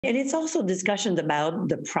And it's also discussions about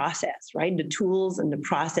the process, right? The tools and the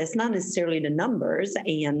process, not necessarily the numbers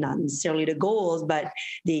and not necessarily the goals, but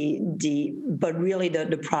but really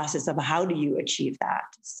the process of how do you achieve that.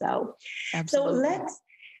 So Absolutely. let's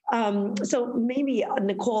so maybe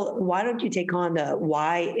Nicole, why don't you take on the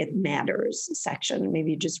why it matters section?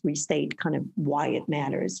 Maybe just restate kind of why it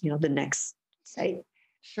matters. The next say.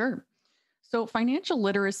 Sure. So, financial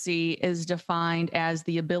literacy is defined as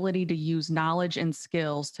the ability to use knowledge and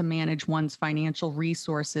skills to manage one's financial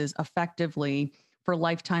resources effectively for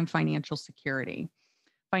lifetime financial security.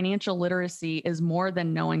 Financial literacy is more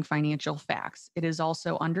than knowing financial facts, it is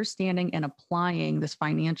also understanding and applying this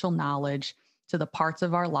financial knowledge to the parts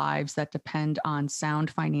of our lives that depend on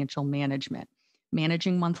sound financial management,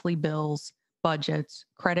 managing monthly bills, budgets,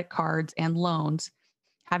 credit cards, and loans,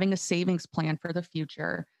 having a savings plan for the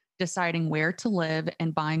future, deciding where to live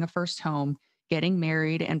and buying a first home, getting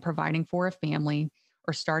married and providing for a family,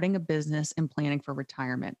 or starting a business and planning for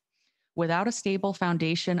retirement. Without a stable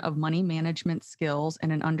foundation of money management skills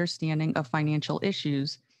and an understanding of financial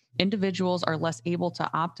issues, individuals are less able to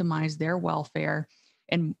optimize their welfare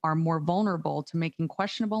and are more vulnerable to making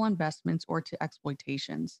questionable investments or to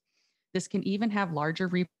exploitations. This can even have larger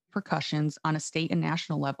repercussions on a state and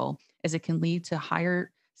national level, as it can lead to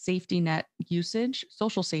higher safety net usage,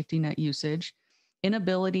 social safety net usage,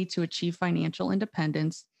 inability to achieve financial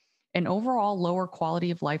independence, and overall lower quality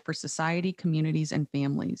of life for society, communities, and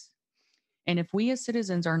families. And if we as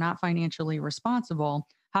citizens are not financially responsible,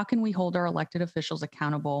 how can we hold our elected officials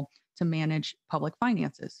accountable to manage public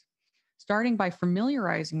finances? Starting by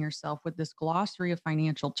familiarizing yourself with this glossary of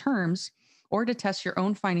financial terms, or to test your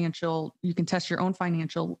own financial, you can test your own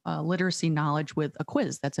financial literacy knowledge with a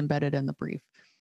quiz that's embedded in the brief.